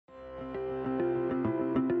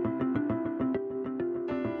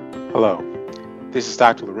Hello, this is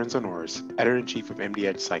Dr. Lorenzo Norris, Editor-in-Chief of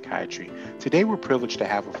MDedge Psychiatry. Today we're privileged to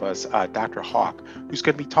have with us Dr. Haque, who's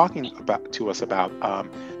going to be talking to us about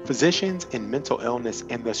physicians in mental illness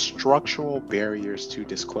and the structural barriers to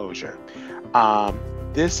disclosure. I'm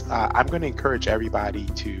going to encourage everybody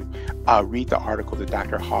to read the article that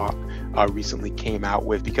Dr. Haque recently came out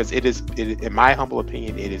with, because in my humble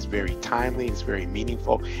opinion, it is very timely, it's very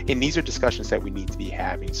meaningful, and these are discussions that we need to be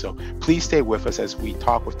having. So please stay with us as we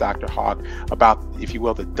talk with Dr. Haque about, if you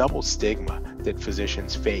will, the double stigma that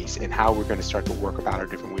physicians face and how we're going to start to work about our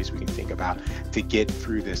different ways we can think about to get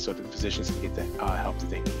through this so that physicians can get the help that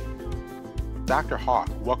they need. Dr. Haque,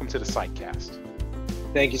 welcome to the Psychcast.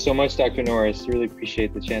 Thank you so much, Dr. Norris. Really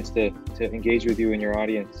appreciate the chance to engage with you and your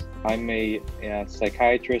audience. I'm a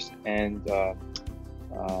psychiatrist and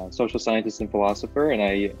social scientist and philosopher, and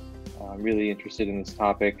I'm really interested in this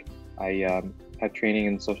topic. I have training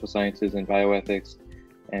in social sciences and bioethics,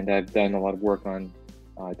 and I've done a lot of work on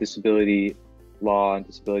disability law and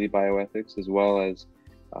disability bioethics, as well as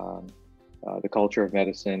the culture of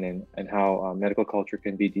medicine and how medical culture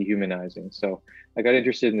can be dehumanizing. So I got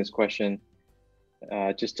interested in this question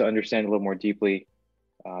just to understand a little more deeply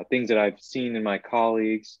things that I've seen in my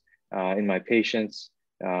colleagues, in my patients,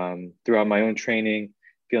 throughout my own training,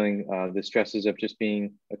 feeling the stresses of just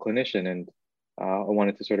being a clinician. And I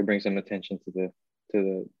wanted to sort of bring some attention to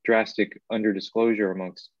the drastic underdisclosure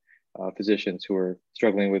amongst physicians who are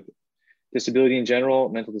struggling with disability in general,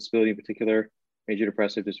 mental disability in particular, major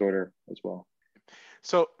depressive disorder as well.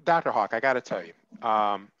 So, Dr. Haque, I got to tell you,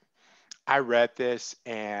 I read this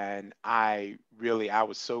and I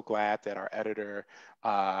was so glad that our editor,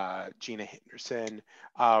 Gina Henderson,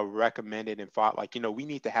 recommended and thought, we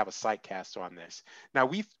need to have a Psychcast on this. Now,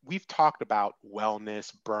 we've talked about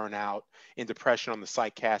wellness, burnout, and depression on the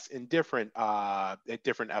Psychcast in different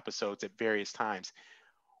episodes at various times.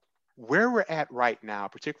 Where we're at right now,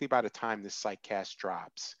 particularly by the time this Psychcast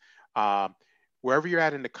drops, wherever you're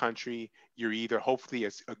at in the country, you're either hopefully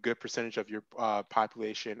a good percentage of your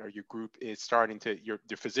population or your group is your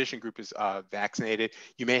physician group is vaccinated.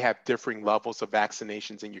 You may have differing levels of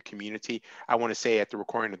vaccinations in your community. I want to say at the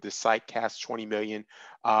recording of this Psychcast, 20 million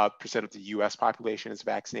percent of the US population is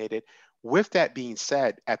vaccinated. With that being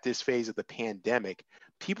said, at this phase of the pandemic,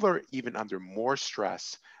 people are even under more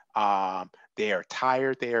stress. They are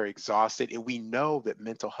tired, they are exhausted, and we know that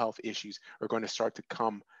mental health issues are going to start to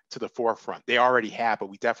come to the forefront. They already have, but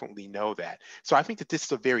we definitely know that. So I think that this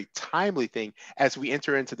is a very timely thing as we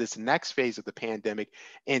enter into this next phase of the pandemic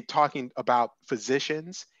and talking about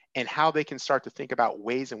physicians and how they can start to think about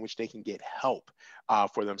ways in which they can get help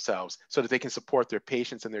for themselves so that they can support their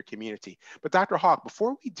patients and their community. But Dr. Haque,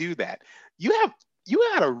 before we do that, you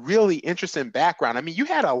had a really interesting background. I mean, you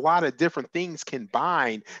had a lot of different things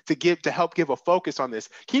combined to help give a focus on this.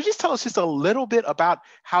 Can you just tell us just a little bit about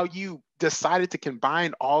how you decided to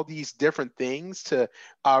combine all these different things to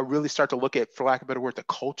really start to look at, for lack of a better word, the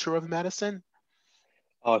culture of medicine?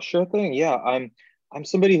 Sure thing. Yeah, I'm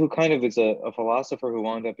somebody who kind of is a philosopher who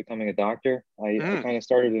wound up becoming a doctor. I kind of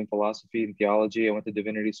started in philosophy and theology. I went to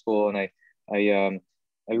divinity school, and I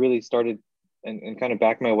really started and kind of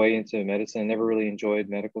backed my way into medicine. I never really enjoyed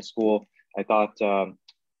medical school. I thought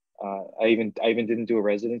I even didn't do a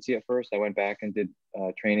residency at first. I went back and did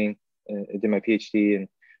training, did my PhD and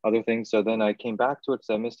other things. So then I came back to it because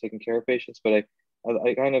I miss taking care of patients. But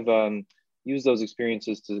I kind of used those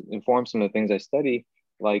experiences to inform some of the things I study,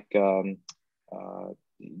 like the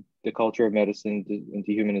culture of medicine and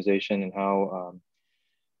dehumanization, and how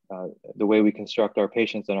the way we construct our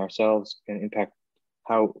patients and ourselves can impact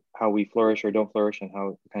how we flourish or don't flourish, and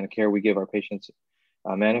how the kind of care we give our patients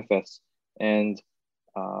manifests. And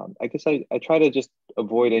I guess I try to just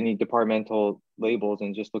avoid any departmental labels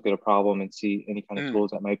and just look at a problem and see any kind of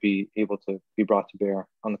tools that might be able to be brought to bear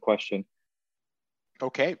on the question.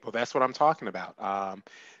 Okay, well, that's what I'm talking about.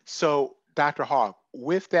 So, Dr. Haque,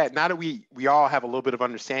 with that, now that we all have a little bit of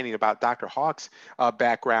understanding about Dr. Haque's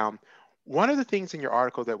background, one of the things in your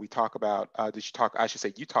article that we talk about, you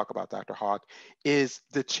talk about, Dr. Haque, is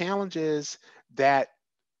the challenges that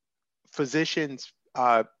physicians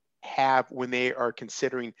have when they are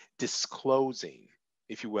considering disclosing,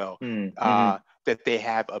 if you will, that they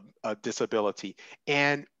have a disability.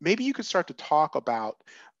 And maybe you could start to talk about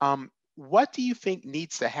what do you think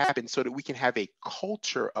needs to happen so that we can have a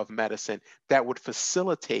culture of medicine that would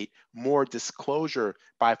facilitate more disclosure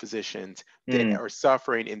by physicians that are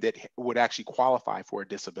suffering and that would actually qualify for a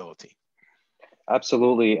disability?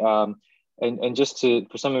 Absolutely. And just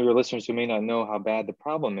for some of your listeners who may not know how bad the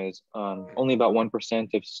problem is, only about 1%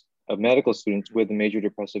 of medical students with a major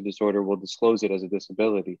depressive disorder will disclose it as a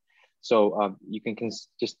disability. So you can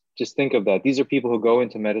just think of that. These are people who go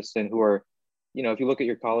into medicine who are, if you look at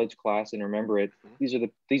your college class and remember it, these are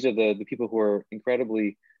the people who are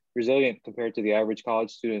incredibly resilient compared to the average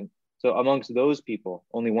college student. So amongst those people,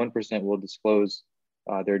 only 1% will disclose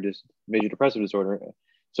their major depressive disorder.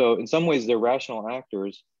 So in some ways, they're rational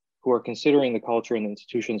actors who are considering the culture and the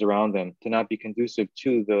institutions around them to not be conducive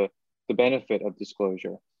to the benefit of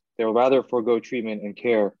disclosure. They will rather forego treatment and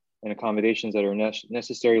care and accommodations that are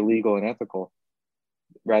necessary, legal, and ethical,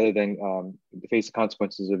 rather than face the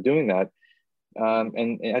consequences of doing that.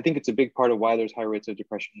 And I think it's a big part of why there's high rates of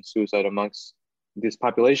depression and suicide amongst this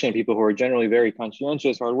population of people who are generally very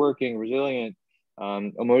conscientious, hardworking, resilient,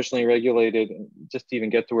 emotionally regulated, just to even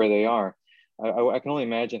get to where they are. I can only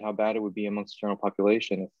imagine how bad it would be amongst the general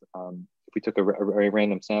population if we took a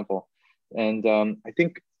random sample. And I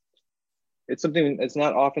think it's something that's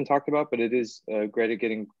not often talked about, but it is great at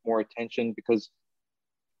getting more attention, because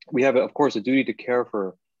we have, of course, a duty to care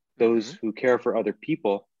for those who care for other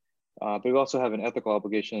people, but we also have an ethical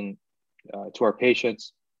obligation to our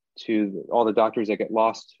patients, to all the doctors that get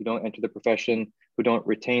lost, who don't enter the profession, who don't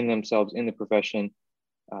retain themselves in the profession,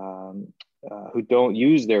 who don't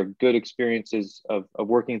use their good experiences of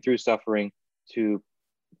working through suffering to,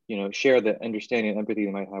 share the understanding and empathy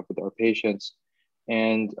they might have with our patients.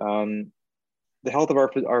 And the health of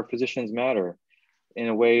our physicians matter in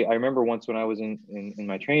a way. I remember once when I was in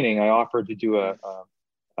my training, I offered to do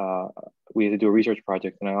we had to do a research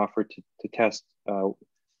project, and I offered to test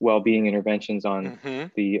well-being interventions on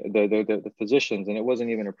the physicians, and it wasn't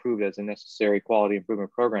even approved as a necessary quality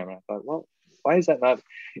improvement program. And I thought, well, why is that not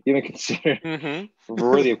even considered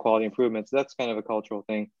worthy of quality improvement? So that's kind of a cultural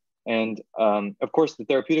thing. And of course, the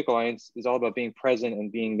Therapeutic Alliance is all about being present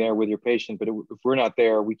and being there with your patient. But if we're not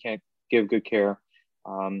there, we can't give good care.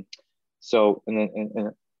 So,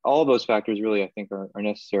 and all of those factors really, I think, are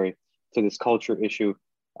necessary to this culture issue.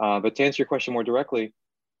 But to answer your question more directly,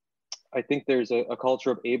 I think there's a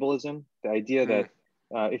culture of ableism, the idea that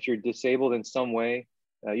if you're disabled in some way,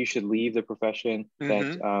 you should leave the profession,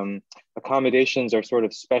 that accommodations are sort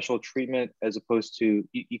of special treatment as opposed to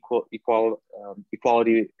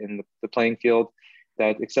equality in the playing field,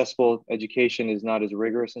 that accessible education is not as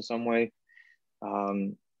rigorous in some way.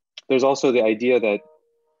 There's also the idea that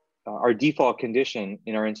our default condition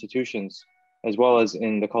in our institutions, as well as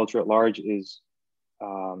in the culture at large, is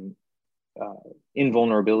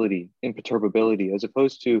invulnerability, imperturbability, as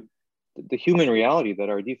opposed to the human reality that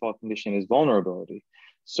our default condition is vulnerability.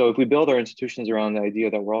 So if we build our institutions around the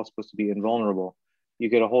idea that we're all supposed to be invulnerable, you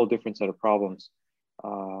get a whole different set of problems.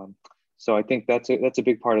 So I think that's a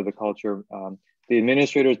big part of the culture. The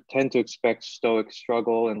administrators tend to expect stoic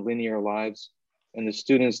struggle and linear lives, and the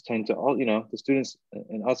students tend to the students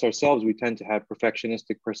and us ourselves, we tend to have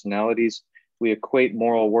perfectionistic personalities. We equate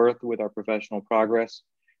moral worth with our professional progress.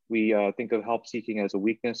 We think of help seeking as a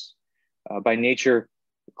weakness. By nature,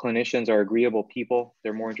 clinicians are agreeable people.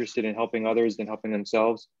 They're more interested in helping others than helping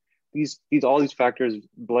themselves. All these factors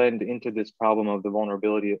blend into this problem of the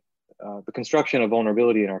vulnerability, the construction of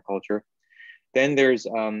vulnerability in our culture. Then there's,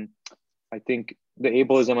 I think, the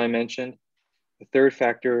ableism I mentioned. The third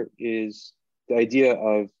factor is the idea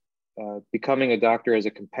of becoming a doctor as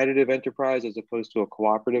a competitive enterprise as opposed to a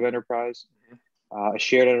cooperative enterprise, a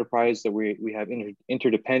shared enterprise that we have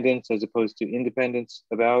interdependence as opposed to independence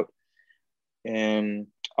about. And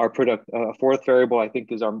a fourth variable, I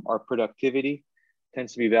think, is our productivity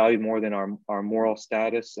tends to be valued more than our moral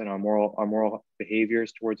status and our moral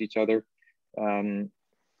behaviors towards each other. And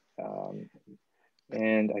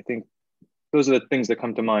I think those are the things that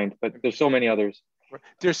come to mind, but there's so many others.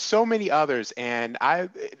 There's so many others, and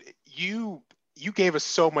you gave us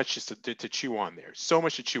so much to chew on there, so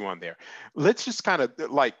much to chew on there. Let's just kind of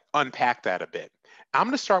like unpack that a bit. I'm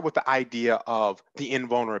going to start with the idea of the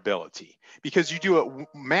invulnerability, because you do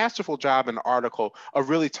a masterful job in the article of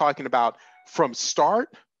really talking about from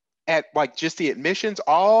start at like just the admissions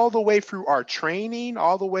all the way through our training,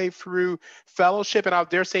 all the way through fellowship, and I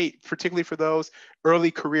dare say particularly for those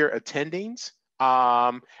early career attendings,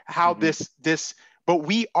 how but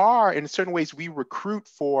we are, in certain ways, we recruit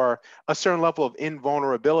for a certain level of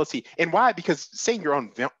invulnerability. And why? Because saying you're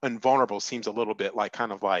invulnerable seems a little bit like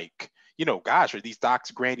kind of like, gosh, are these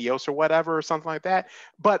docs grandiose or whatever, or something like that?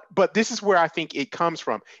 But this is where I think it comes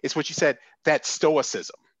from. It's what you said, that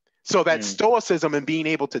stoicism. So that stoicism and being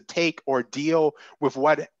able to take or deal with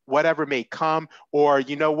whatever may come, or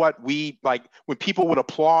we like when people would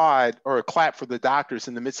applaud or clap for the doctors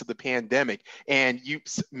in the midst of the pandemic, and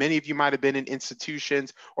many of you might have been in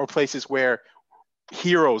institutions or places where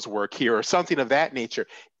heroes work here or something of that nature.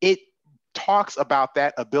 It talks about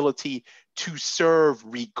that ability to serve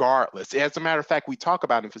regardless. As a matter of fact, we talk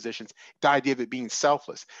about in physicians the idea of it being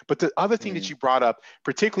selfless. But the other thing that you brought up,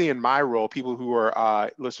 particularly in my role, people who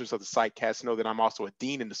are listeners of the Psychcast know that I'm also a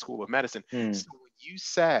dean in the School of Medicine. So when you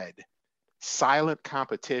said silent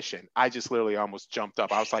competition, I just literally almost jumped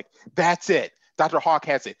up. I was like, that's it. Dr. Haque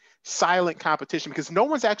has it. Silent competition, because no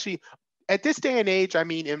one's actually, at this day and age, I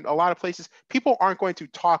mean, in a lot of places, people aren't going to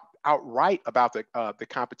talk outright about the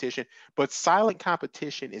competition, but silent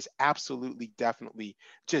competition is absolutely, definitely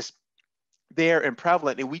just there and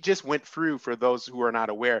prevalent. And we just went through, for those who are not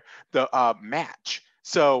aware, the match.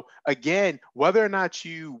 So again, whether or not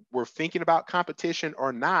you were thinking about competition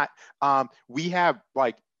or not, we have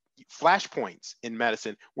like flashpoints in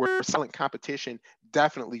medicine where silent competition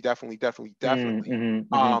definitely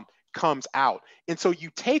comes out. And so you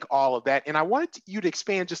take all of that, and I wanted you to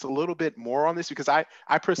expand just a little bit more on this, because I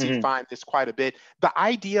personally find this quite a bit. The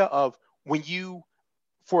idea of when you,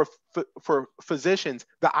 for physicians,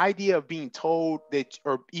 the idea of being told that,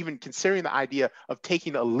 or even considering the idea of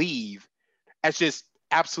taking a leave as just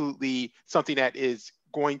absolutely something that is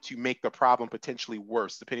going to make the problem potentially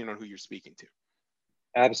worse, depending on who you're speaking to.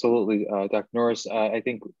 Absolutely, Dr. Norris. I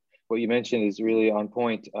think what you mentioned is really on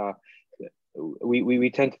point.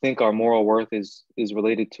 We tend to think our moral worth is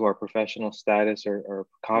related to our professional status or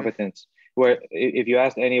competence. Where if you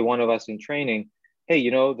ask any one of us in training, hey,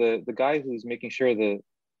 you know, the guy who's making sure the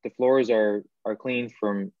floors are clean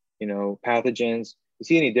from, you know, pathogens, is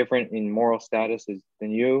he any different in moral status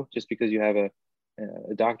than you just because you have a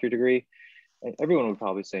doctorate degree? And everyone would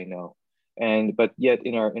probably say no. But yet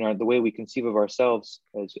in our the way we conceive of ourselves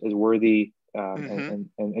as worthy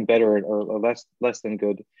and better or less than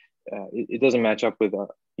good, it doesn't match up with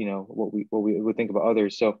you know, what we would think about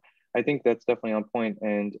others. So I think that's definitely on point.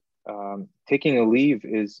 And taking a leave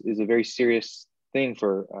is a very serious thing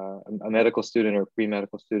for a medical student or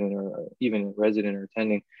pre-medical student or even a resident or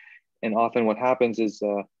attending. And often what happens is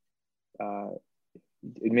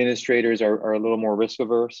administrators are a little more risk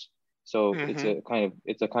averse. So it's a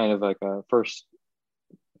kind of like a first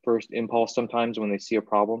impulse sometimes when they see a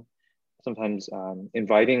problem. Sometimes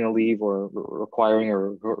inviting a leave or requiring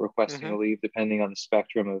or requesting a leave, depending on the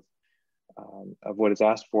spectrum of what is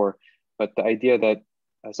asked for. But the idea that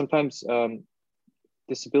sometimes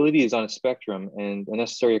disability is on a spectrum, and a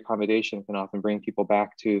necessary accommodation can often bring people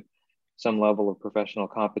back to some level of professional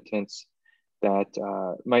competence that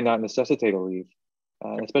might not necessitate a leave.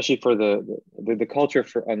 Especially for the culture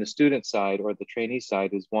on the student side or the trainee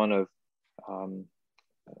side is one of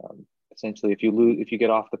essentially, if you get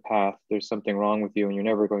off the path, there's something wrong with you and you're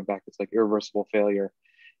never going back. It's like irreversible failure.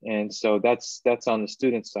 And so that's on the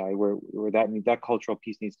student side where that cultural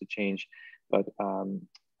piece needs to change. But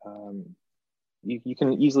you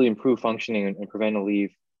can easily improve functioning and prevent a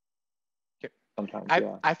leave. Sometimes,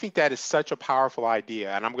 I think that is such a powerful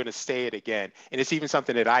idea, and I'm going to say it again. And it's even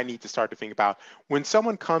something that I need to start to think about. When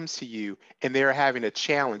someone comes to you and they're having a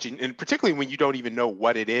challenge, and particularly when you don't even know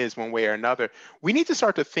what it is one way or another, we need to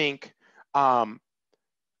start to think,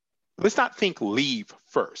 let's not think leave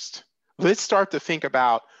first. Let's start to think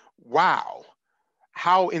about, wow,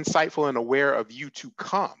 how insightful and aware of you to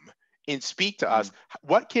come and speak to us.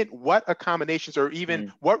 What accommodations or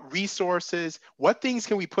even what resources, what things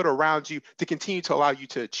can we put around you to continue to allow you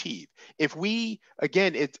to achieve? If we,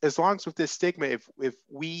 again, as long as with this stigma, if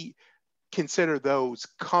we consider those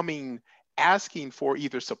coming, asking for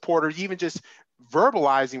either support or even just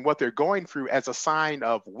verbalizing what they're going through as a sign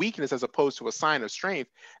of weakness as opposed to a sign of strength,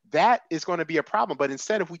 that is going to be a problem. But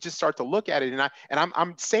instead, if we just start to look at it, and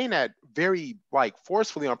I'm saying that very like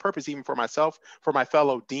forcefully on purpose, even for myself, for my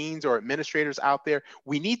fellow deans or administrators out there,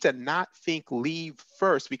 we need to not think leave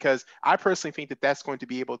first, because I personally think that that's going to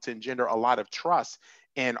be able to engender a lot of trust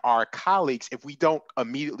in our colleagues if we don't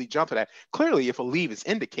immediately jump to that. Clearly, if a leave is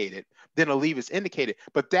indicated, then a leave is indicated,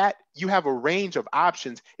 but that you have a range of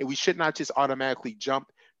options and we should not just automatically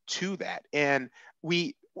jump to that. And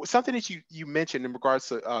something that you mentioned in regards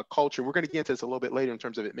to culture, we're going to get into this a little bit later in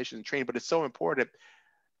terms of admissions and training, but it's so important,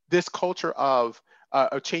 this culture of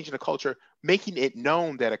changing the culture, making it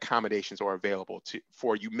known that accommodations are available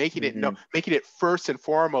for you, making it first and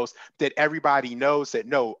foremost that everybody knows that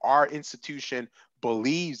no, our institution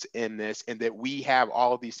believes in this and that we have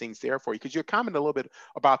all of these things there for you. Could you comment a little bit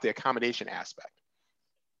about the accommodation aspect?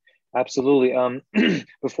 Absolutely.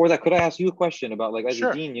 Before that, could I ask you a question about, like, as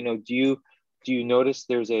Sure. a dean, you know, do you notice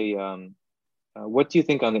there's what do you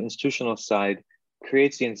think on the institutional side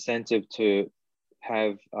creates the incentive to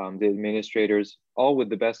have the administrators, all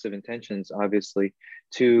with the best of intentions, obviously,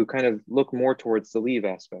 to kind of look more towards the leave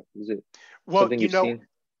aspect? Is it something you've seen?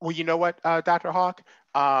 Well, you know what, Dr. Haque?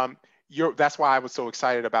 that's why I was so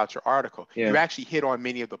excited about your article. Yeah. You actually hit on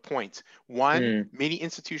many of the points. One, Mm. many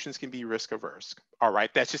institutions can be risk averse. All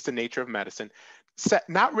right, that's just the nature of medicine.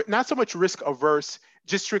 Not so much risk averse,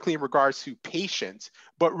 just strictly in regards to patients,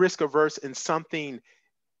 but risk averse in something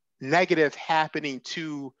negative happening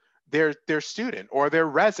to their student or their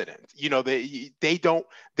resident. You know, they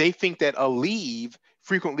think that a leave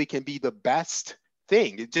frequently can be the best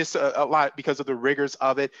thing. It's just a lot because of the rigors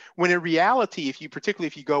of it. When in reality, particularly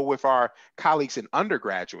if you go with our colleagues in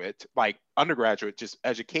undergraduate, like undergraduate just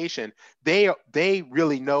education, they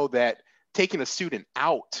really know that taking a student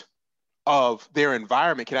out of their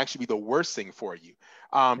environment can actually be the worst thing for you.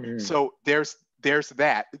 Mm. So there's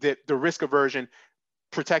that the risk aversion,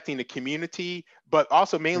 protecting the community, but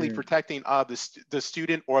also mainly Mm. protecting the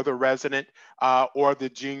student or the resident or the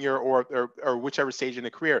junior or whichever stage in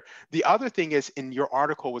the career. The other thing is, in your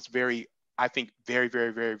article was very, I think, very,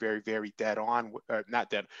 very, very, very, very dead on, not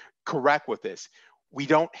dead, correct with this. We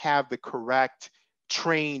don't have the correct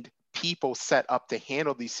trained people set up to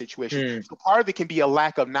handle these situations. Mm. So part of it can be a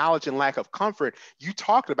lack of knowledge and lack of comfort. You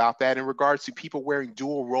talked about that in regards to people wearing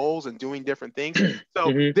dual roles and doing different things.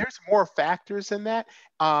 So Hmm. there's more factors in that.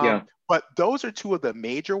 Yeah. But those are two of the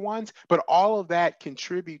major ones. But all of that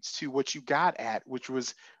contributes to what you got at, which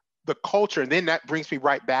was the culture. And then that brings me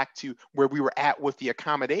right back to where we were at with the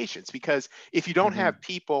accommodations. Because if you don't Hmm. have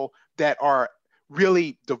people that are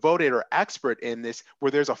really devoted or expert in this,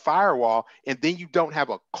 where there's a firewall, and then you don't have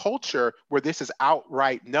a culture where this is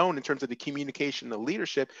outright known in terms of the communication and the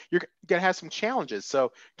leadership, you're going to have some challenges.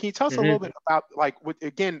 So can you tell us a little Hmm. bit about, like,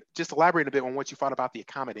 again, just elaborate a bit on what you thought about the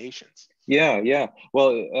accommodations? Yeah, yeah. Well,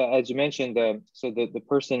 as you mentioned, so the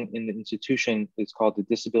person in the institution is called the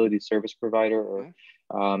disability service provider, or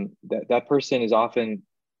Mhm. that person is often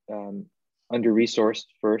under resourced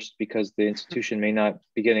first because the institution may not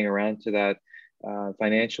be getting around to that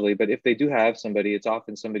financially. But if they do have somebody, it's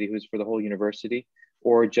often somebody who's for the whole university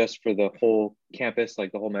or just for the whole campus,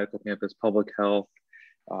 like the whole medical campus, public health,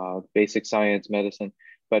 basic science, medicine.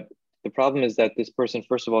 But the problem is that this person,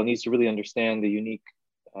 first of all, needs to really understand the unique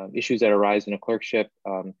issues that arise in a clerkship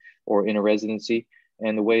or in a residency,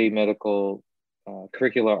 and the way medical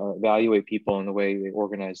curricula evaluate people and the way they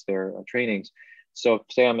organize their trainings. So,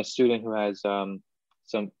 say I'm a student who has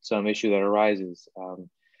some issue that arises,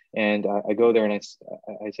 and I go there and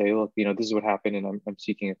I say, look, this is what happened, and I'm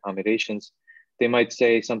seeking accommodations. They might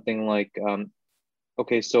say something like,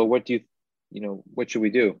 okay, so what what should we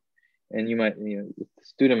do? And the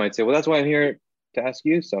student might say, well, that's why I'm here to ask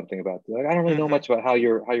you something about this. Like, I don't really know Mhm. much about how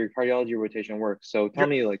your cardiology rotation works. So tell You're,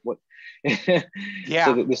 me, like, what. So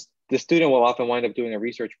yeah. the student will often wind up doing a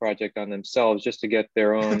research project on themselves just to get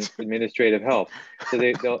their own administrative help. So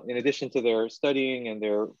they'll, in addition to their studying and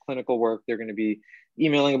their clinical work, they're going to be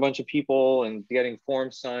emailing a bunch of people and getting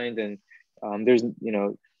forms signed. And there's,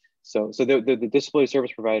 so the disability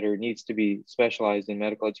service provider needs to be specialized in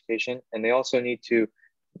medical education, and they also need to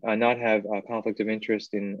not have a conflict of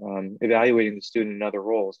interest in evaluating the student in other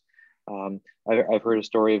roles. I've heard a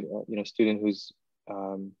story of a student who's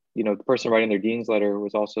the person writing their dean's letter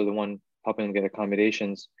was also the one helping them get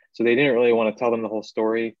accommodations. So they didn't really want to tell them the whole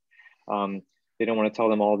story. They don't want to tell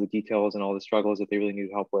them all the details and all the struggles that they really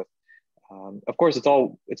needed help with. Of course, it's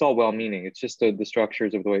all well-meaning. It's just the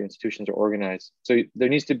structures of the way institutions are organized. So there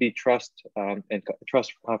needs to be trust and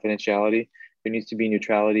trust for confidentiality. There needs to be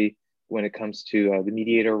neutrality when it comes to the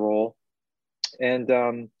mediator role. And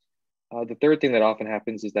the third thing that often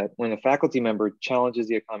happens is that when a faculty member challenges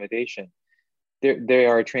the accommodation, they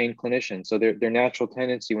are a trained clinician. So their natural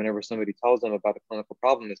tendency whenever somebody tells them about a clinical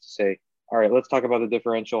problem is to say, all right, let's talk about the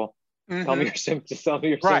differential. Tell me Mhm. your symptoms. Tell me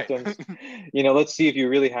your Right. symptoms. Let's see if you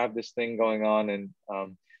really have this thing going on. And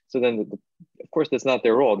so then, of course, that's not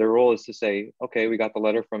their role. Their role is to say, okay, we got the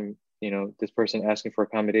letter from this person asking for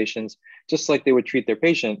accommodations, just like they would treat their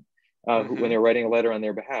patient when Mhm. they're writing a letter on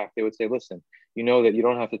their behalf. They would say, listen, that you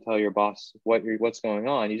don't have to tell your boss what's going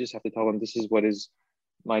on. You just have to tell them this is what is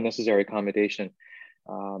my necessary accommodation.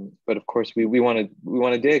 But of course, we want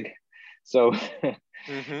to dig. So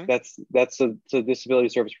Mhm. so disability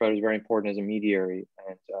service provider is very important as a mediary,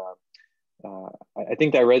 and I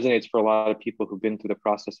think that resonates for a lot of people who've been through the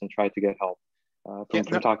process and tried to get help. Yeah.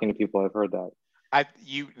 From No, talking to people, I've heard that.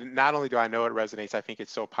 you not only do I know it resonates, I think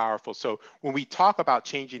it's so powerful. So when we talk about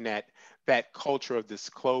changing that culture of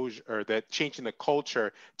disclosure, or that changing the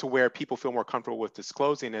culture to where people feel more comfortable with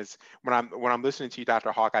disclosing, is when I'm listening to you,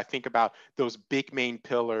 Dr. Haque, I think about those big main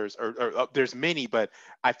pillars, or there's many, but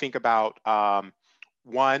I think about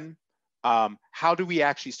one, how do we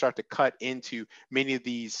actually start to cut into many of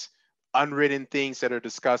these unwritten things that are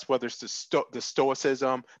discussed, whether it's the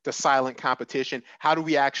stoicism, the silent competition. How do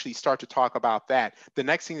we actually start to talk about that? The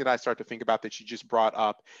next thing that I start to think about that you just brought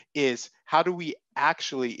up is how do we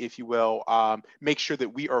actually, if you will, make sure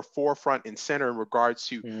that we are forefront and center in regards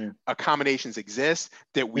to accommodations exist,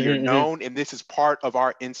 that we are known, and this is part of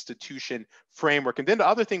our institution framework. And then the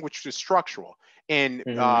other thing, which is structural. And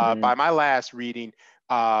by my last reading,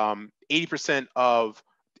 80% of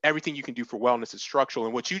everything you can do for wellness is structural.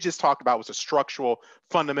 And what you just talked about was a structural,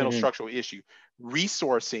 fundamental structural issue.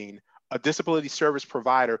 Resourcing a disability service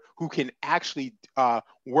provider who can actually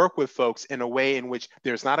work with folks in a way in which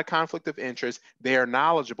there's not a conflict of interest, they are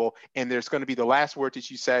knowledgeable, and there's going to be the last word that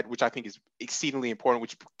you said, which I think is exceedingly important,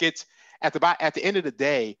 which gets at the end of the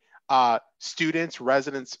day, students,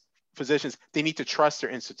 residents, physicians, they need to trust their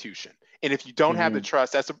institution. And if you don't have the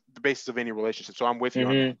trust, that's the basis of any relationship. So I'm with you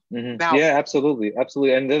on that. Now, yeah, absolutely.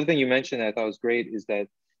 Absolutely. And the other thing you mentioned that I thought was great is that,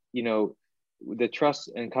 you know, the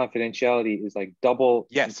trust and confidentiality is like double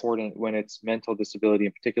important when it's mental disability,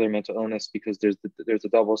 in particular mental illness, because there's a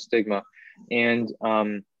double stigma. And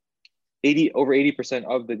over 80%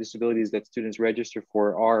 of the disabilities that students register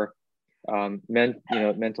for are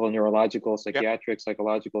mental and neurological, psychiatric,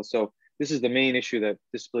 psychological. So this is the main issue that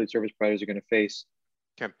disability service providers are going to face.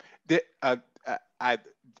 I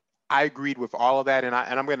agreed with all of that, and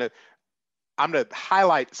I'm going to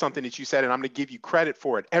highlight something that you said, and I'm going to give you credit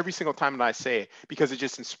for it every single time that I say it, because it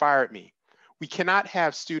just inspired me. We cannot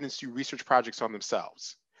have students do research projects on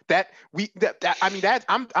themselves. I'm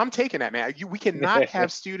taking that, man. We cannot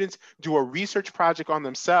have students do a research project on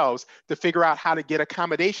themselves to figure out how to get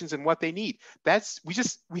accommodations and what they need. We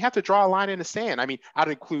have to draw a line in the sand. I mean, I'd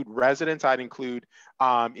include residents, I'd include,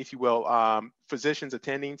 if you will, physicians,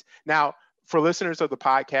 attendings. Now, for listeners of the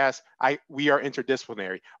podcast, we are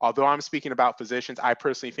interdisciplinary. Although I'm speaking about physicians, I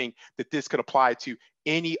personally think that this could apply to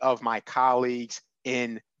any of my colleagues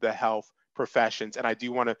in the health professions. And I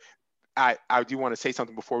do want to say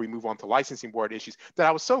something before we move on to licensing board issues, that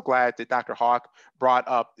I was so glad that Dr. Haque brought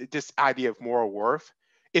up this idea of moral worth.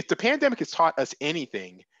 If the pandemic has taught us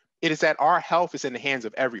anything, it is that our health is in the hands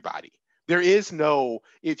of everybody. There is no,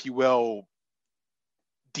 if you will,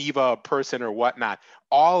 diva person or whatnot.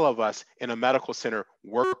 All of us in a medical center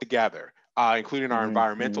work together, including our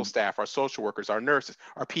environmental staff, our social workers, our nurses,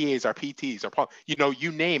 our PAs, our PTs,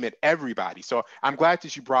 you name it, everybody. So I'm glad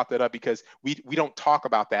that you brought that up, because we don't talk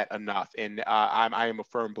about that enough. And I am a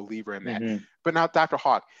firm believer in that. But now, Dr.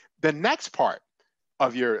 Haque, the next part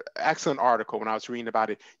of your excellent article, when I was reading about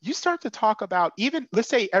it, you start to talk about, even, let's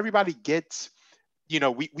say everybody gets,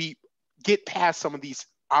 we get past some of these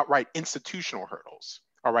outright institutional hurdles,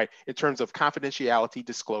 all right, in terms of confidentiality,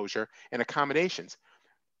 disclosure, and accommodations.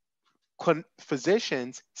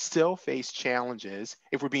 Physicians still face challenges,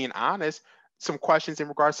 if we're being honest, some questions in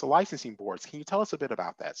regards to licensing boards. Can you tell us a bit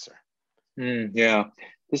about that, sir? Yeah,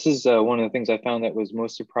 this is one of the things I found that was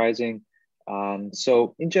most surprising.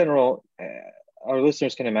 So in general, our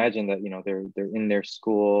listeners can imagine that, they're in their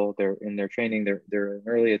school, they're in their training, they're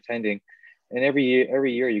early attending. And every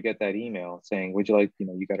year you get that email saying, would you like,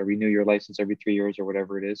 you got to renew your license every 3 years or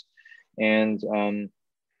whatever it is. And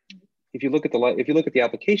if you look at the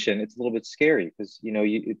application, it's a little bit scary, because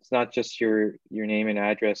it's not just your name and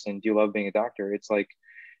address and do you love being a doctor. It's like,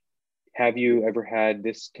 have you ever had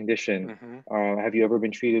this condition? Have you ever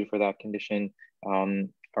been treated for that condition?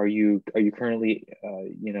 Are you currently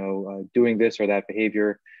doing this or that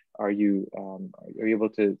behavior? Are you able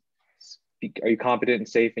to speak? Are you competent and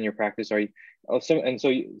safe in your practice? So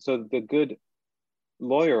the good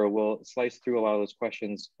lawyer will slice through a lot of those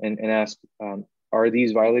questions and ask, are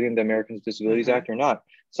these violating the Americans with Disabilities Act or not?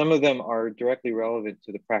 Some of them are directly relevant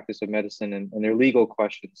to the practice of medicine, and they're legal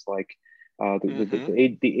questions, like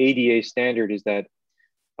the ADA standard is that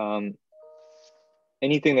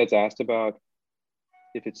anything that's asked about,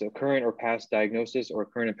 if it's a current or past diagnosis or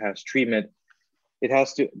current and past treatment, it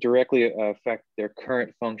has to directly affect their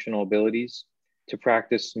current functional abilities to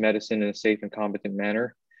practice medicine in a safe and competent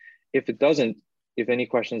manner. If it doesn't, if any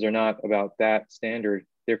questions are not about that standard,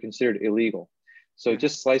 they're considered illegal. So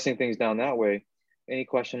just slicing things down that way, any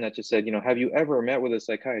question that just said, have you ever met with a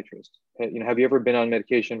psychiatrist? Have you ever been on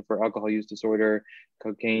medication for alcohol use disorder,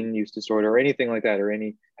 cocaine use disorder, or anything like that? Or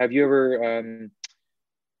have you ever,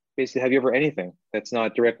 anything that's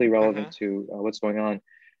not directly relevant to what's going on,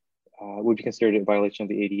 would be considered a violation of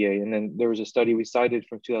the ADA. And then there was a study we cited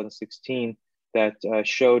from 2016 that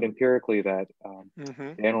showed empirically that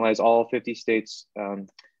they analyzed all 50 states'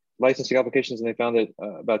 licensing applications, and they found that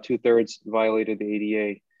about 2/3 violated the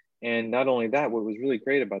ADA. And not only that, what was really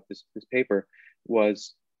great about this paper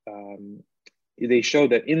was they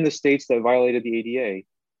showed that in the states that violated the ADA,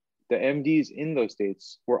 the MDs in those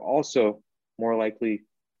states were also more likely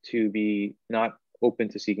to be not open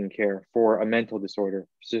to seeking care for a mental disorder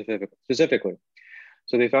specifically.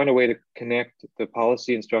 So they found a way to connect the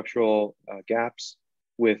policy and structural gaps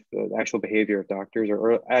with the actual behavior of doctors,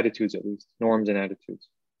 or attitudes, at least norms and attitudes.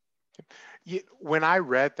 When I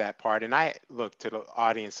read that part, and I look to the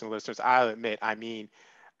audience and listeners, I'll admit, I mean,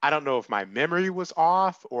 I don't know if my memory was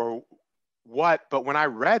off or what, but when I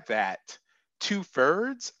read that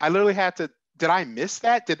 2/3, I literally had to, did I miss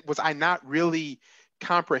that? Was I not really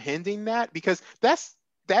comprehending that? Because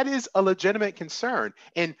that is a legitimate concern.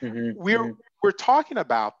 And we're talking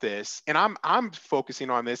about this, and I'm focusing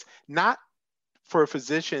on this, not for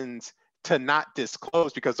physicians to not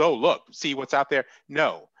disclose because, oh, look, see what's out there.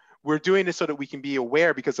 No, we're doing this so that we can be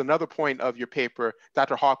aware, because another point of your paper,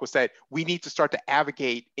 Dr. Haque, was that we need to start to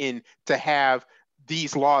advocate to have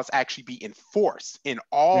these laws actually be enforced in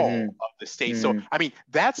all of the states. So, I mean,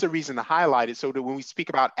 that's the reason to highlight it, so that when we speak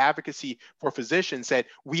about advocacy for physicians, that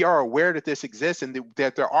we are aware that this exists and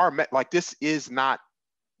that there are, like, this is not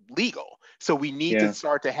legal. So we need to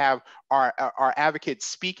start to have our advocates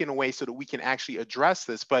speak in a way so that we can actually address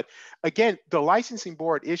this. But again, the licensing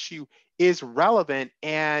board issue is relevant.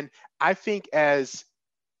 And I think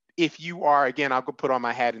if you are, again, I'll go put on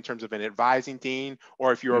my hat in terms of an advising dean,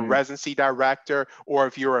 or if you're a residency director, or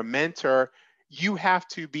if you're a mentor, you have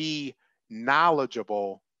to be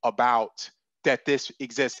knowledgeable about that this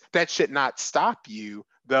exists. That should not stop you,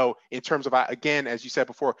 though, in terms of, again, as you said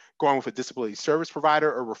before, going with a disability service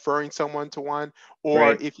provider or referring someone to one,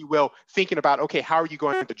 or if you will, thinking about, okay, how are you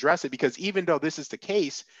going to address it? Because even though this is the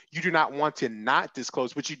case, you do not want to not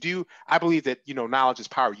disclose, but you do. I believe that, knowledge is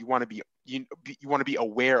power. You want to be you want to be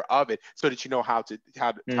aware of it so that you know how to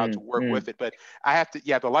work with it. But I have to,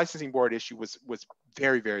 the licensing board issue was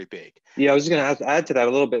very, very big. Yeah, I was just going to add to that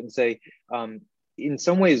a little bit and say, in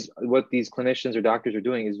some ways, what these clinicians or doctors are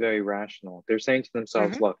doing is very rational. They're saying to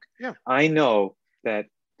themselves, look, I know that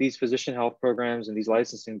these physician health programs and these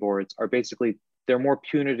licensing boards are basically, they're more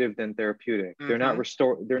punitive than therapeutic. They're not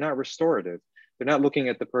restorative. They're not looking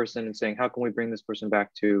at the person and saying, how can we bring this person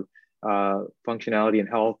back to functionality and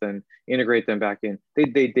health and integrate them back in?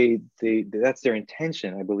 That's their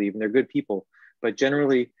intention, I believe, and they're good people. But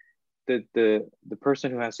generally, the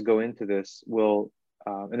person who has to go into this will,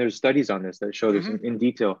 and there's studies on this that show this in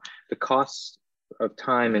detail, the costs of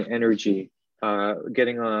time and energy,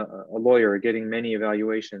 getting a lawyer, getting many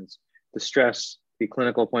evaluations, the stress, the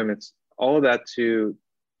clinical appointments, all of that and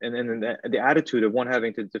then the attitude of one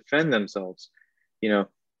having to defend themselves.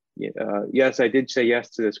 Yes, I did say yes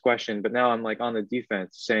to this question, but now I'm like on the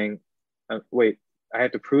defense saying, wait, I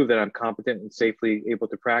have to prove that I'm competent and safely able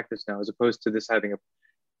to practice now, as opposed to this having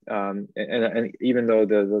and even though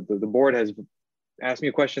the board has asked me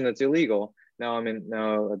a question that's illegal, now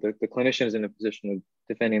the clinician is in a position of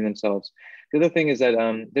defending themselves. The other thing is that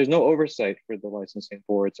there's no oversight for the licensing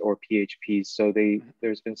boards or PHPs. So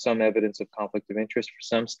there's been some evidence of conflict of interest for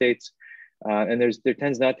some states. And there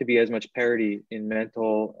tends not to be as much parity in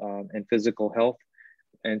mental and physical health.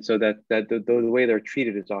 And so that the way they're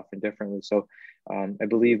treated is often differently. So I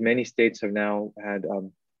believe many states have now had,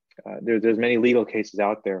 there's many legal cases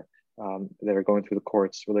out there that are going through the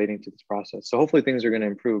courts relating to this process. So hopefully things are going to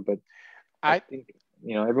improve, but I think,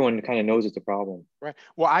 everyone kind of knows it's a problem. Right.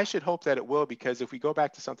 Well, I should hope that it will, because if we go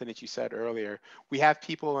back to something that you said earlier, we have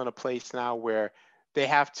people in a place now where they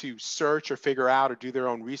have to search or figure out or do their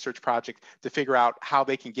own research project to figure out how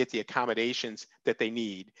they can get the accommodations that they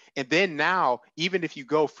need. And then now, even if you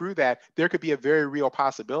go through that, there could be a very real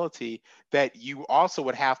possibility that you also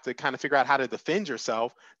would have to kind of figure out how to defend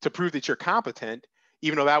yourself to prove that you're competent,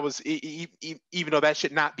 even though that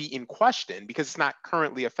should not be in question because it's not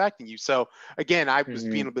currently affecting you. So again, I was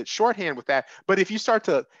being a bit shorthand with that. But if you start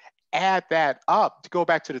to add that up, to go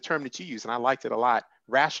back to the term that you use, and I liked it a lot,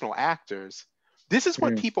 rational actors, this is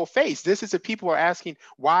what people face. This is what people are asking,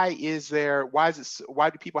 why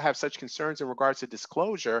do people have such concerns in regards to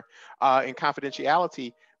disclosure and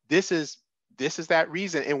confidentiality? This is that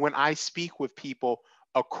reason. And when I speak with people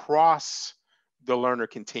across the learner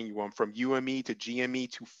continuum, from UME to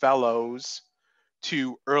GME to fellows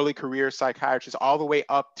to early career psychiatrists, all the way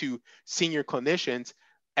up to senior clinicians,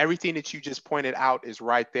 everything that you just pointed out is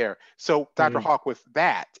right there. So Dr. Haque, with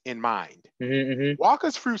that in mind, walk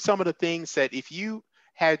us through some of the things that, if you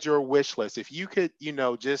had your wish list, if you could,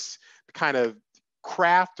 just kind of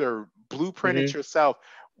craft or blueprint it yourself,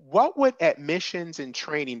 what would admissions and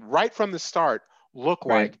training right from the start look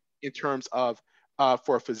like in terms of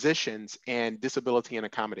for physicians and disability and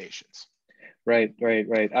accommodations? Right.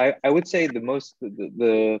 I would say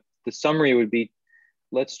the summary would be,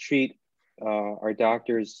 let's treat our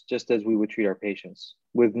doctors just as we would treat our patients,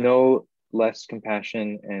 with no less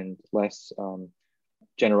compassion and less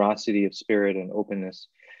generosity of spirit and openness,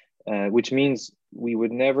 which means we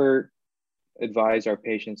would never advise our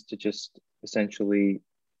patients to just essentially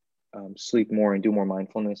sleep more and do more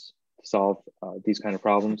mindfulness to solve these kind of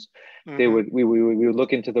problems. We would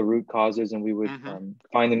look into the root causes, and we would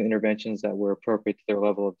find them interventions that were appropriate to their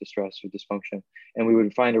level of distress or dysfunction, and we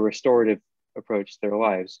would find a restorative approach to their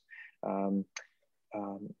lives. And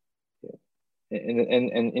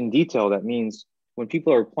in detail, that means when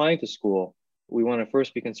people are applying to school, we want to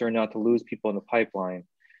first be concerned not to lose people in the pipeline.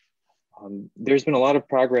 There's been a lot of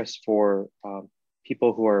progress for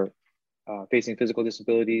people who are facing physical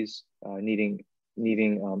disabilities, needing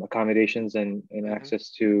accommodations and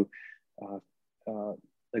access to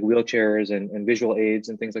like wheelchairs and visual aids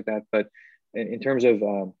and things like that. But in terms of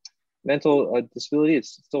mental disability,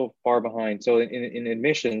 it's still far behind. So in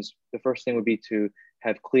admissions, the first thing would be to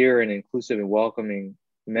have clear and inclusive and welcoming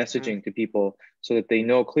messaging to people, so that they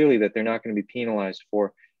know clearly that they're not going to be penalized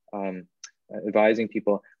for advising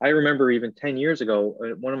people. I remember even 10 years ago,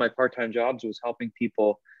 one of my part-time jobs was helping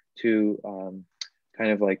people to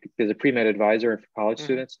kind of like, there's a pre-med advisor for college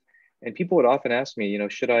students, and people would often ask me,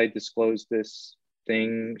 should I disclose this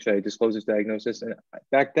thing? Should I disclose this diagnosis? And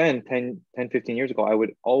back then, 15 years ago, I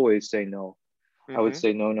would always say no. I would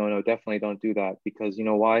say, no, definitely don't do that, because you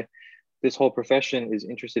know why? This whole profession is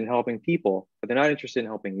interested in helping people, but they're not interested in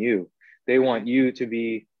helping you. They want you to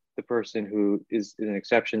be the person who is an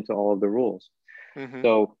exception to all of the rules.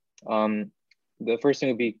 So the first thing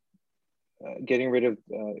would be getting rid of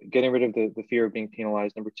the fear of being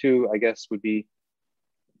penalized. Number two, I guess, would be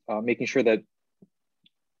making sure that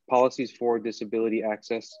policies for disability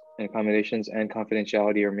access and accommodations and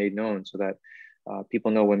confidentiality are made known, so that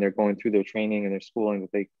people know when they're going through their training and their schooling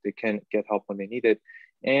that they can get help when they need it,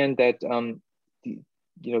 and that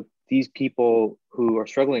these people who are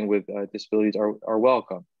struggling with disabilities are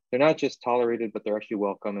welcome. They're not just tolerated, but they're actually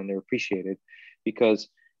welcome and they're appreciated, because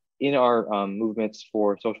in our movements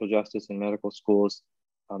for social justice in medical schools,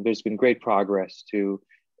 there's been great progress to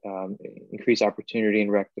increase opportunity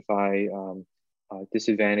and rectify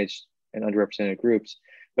disadvantaged and underrepresented groups.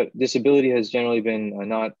 But disability has generally been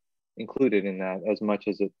not included in that as much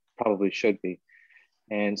as it probably should be.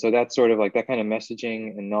 And so that's sort of like that kind of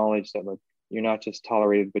messaging and knowledge that, like, you're not just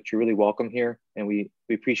tolerated, but you're really welcome here. And we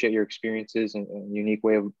appreciate your experiences and unique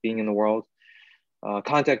way of being in the world.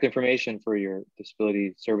 Contact information for your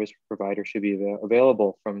disability service provider should be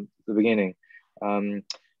available from the beginning.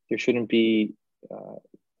 There shouldn't be,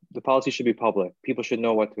 the policy should be public. People should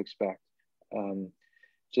know what to expect.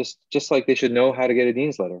 Just like they should know how to get a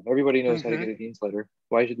dean's letter. Everybody knows how to get a dean's letter.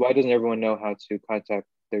 Why doesn't everyone know how to contact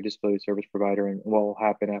their disability service provider and what will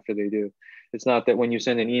happen after they do? It's not that when you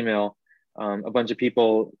send an email, a bunch of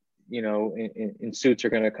people, in suits are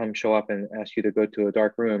going to show up and ask you to go to a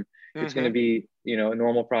dark room. It's going to be, a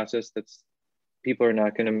normal process that's, people are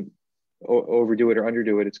not going to overdo it or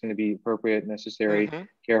underdo it. It's going to be appropriate, necessary,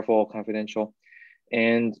 careful, confidential.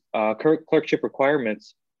 And clerkship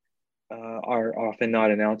requirements are often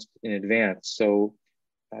not announced in advance. So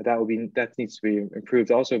that needs to be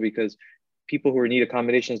improved also, because people who need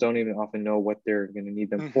accommodations don't even often know what they're going to need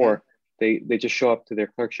them for. They just show up to their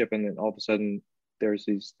clerkship, and then all of a sudden there's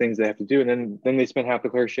these things they have to do. And then they spend half the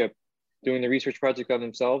clerkship doing the research project on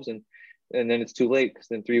themselves. And then it's too late, because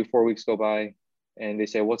then 3 or 4 weeks go by and they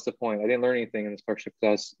say, what's the point? I didn't learn anything in this clerkship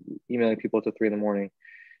class, emailing people till 3 in.the.morning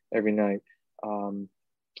every night.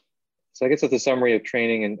 So I guess that's a summary of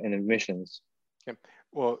training and admissions. Yeah.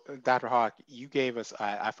 Well, Dr. Haque, you gave us,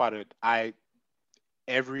 I thought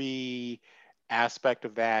every aspect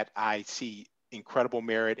of that I see incredible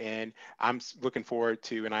merit in. I'm looking forward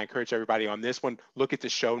to, and I encourage everybody on this one, look at the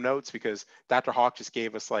show notes, because Dr. Haque just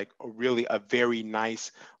gave us like a very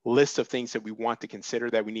nice list of things that we want to consider,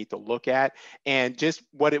 that we need to look at. And just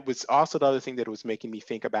what it was also, the other thing that it was making me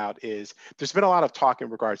think about is there's been a lot of talk in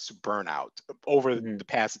regards to burnout over the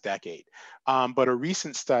past decade. But a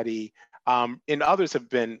recent study, and others have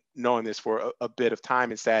been knowing this for a bit of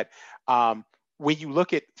time, is that when you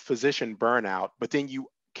look at physician burnout, but then you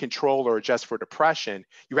control or adjust for depression,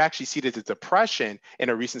 you actually see that the depression, in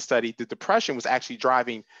a recent study, the depression was actually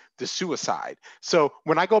driving the suicide. So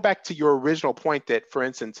when I go back to your original point that, for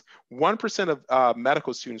instance, 1% of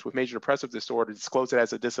medical students with major depressive disorder disclose it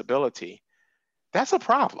as a disability, that's a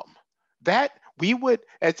problem. That we would,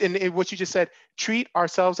 and what you just said, treat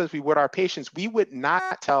ourselves as we would our patients. We would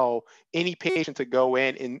not tell any patient to go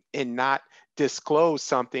in and not disclose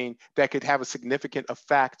something that could have a significant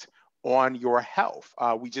effect on your health.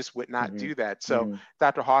 We just would not do that. So,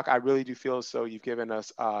 Dr. Haque, I really do feel as though you've given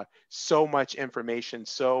us so much information,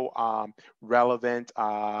 so relevant.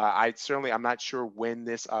 I'm not sure when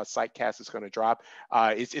this Psychcast is going to drop.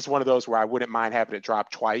 It's one of those where I wouldn't mind having it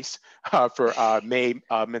drop twice for May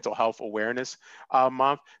Mental Health Awareness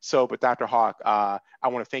Month. So, but Dr. Haque, I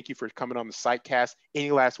want to thank you for coming on the Psychcast.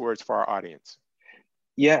 Any last words for our audience?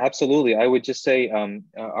 Yeah, absolutely. I would just say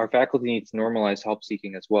our faculty needs to normalize help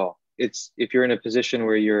seeking as well. If you're in a position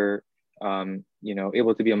where you're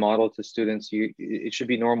able to be a model to students, it should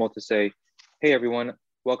be normal to say, hey everyone,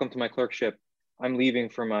 welcome to my clerkship. I'm leaving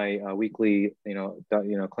for my weekly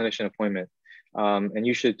clinician appointment, and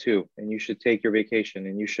you should too. And you should take your vacation,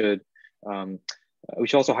 and you should. We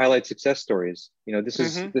should also highlight success stories.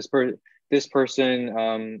 This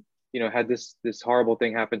person had this horrible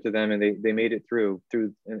thing happen to them, and they made it through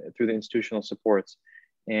the institutional supports.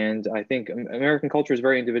 And I think American culture is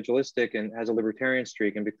very individualistic and has a libertarian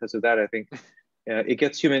streak, and because of that, I think it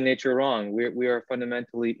gets human nature wrong. We are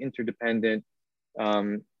fundamentally interdependent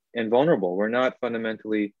and vulnerable. We're not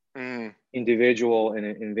fundamentally individual and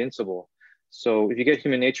invincible. So if you get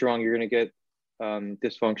human nature wrong, you're going to get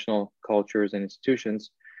dysfunctional cultures and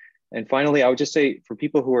institutions. And finally, I would just say for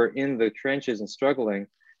people who are in the trenches and struggling,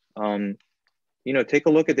 take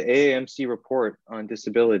a look at the AAMC report on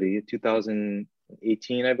disability,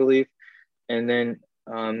 2018, I believe. And then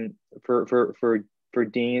for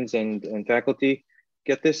deans and faculty,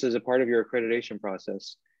 get this as a part of your accreditation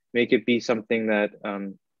process. Make it be something that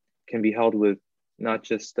can be held with not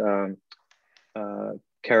just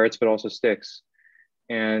carrots, but also sticks.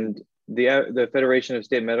 And the Federation of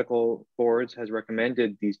State Medical Boards has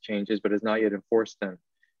recommended these changes, but has not yet enforced them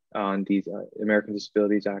on these American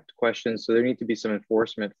Disabilities Act questions. So there need to be some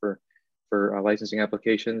enforcement for licensing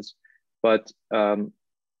applications. But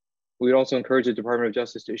we would also encourage the Department of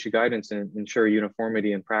Justice to issue guidance and ensure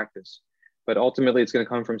uniformity in practice. But ultimately, it's going to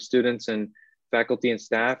come from students and faculty and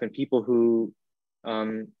staff and people who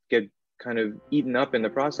get kind of eaten up in the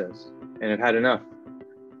process and have had enough.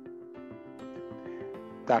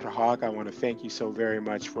 Dr. Haque, I want to thank you so very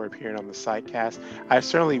much for appearing on the Psychcast. I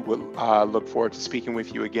certainly would look forward to speaking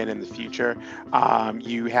with you again in the future.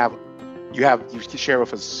 You share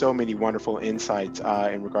with us so many wonderful insights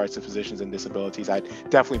in regards to physicians and disabilities. I'd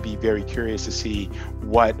definitely be very curious to see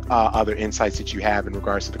what other insights that you have in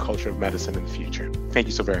regards to the culture of medicine in the future. Thank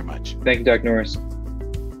you so very much. Thank you, Dr. Norris.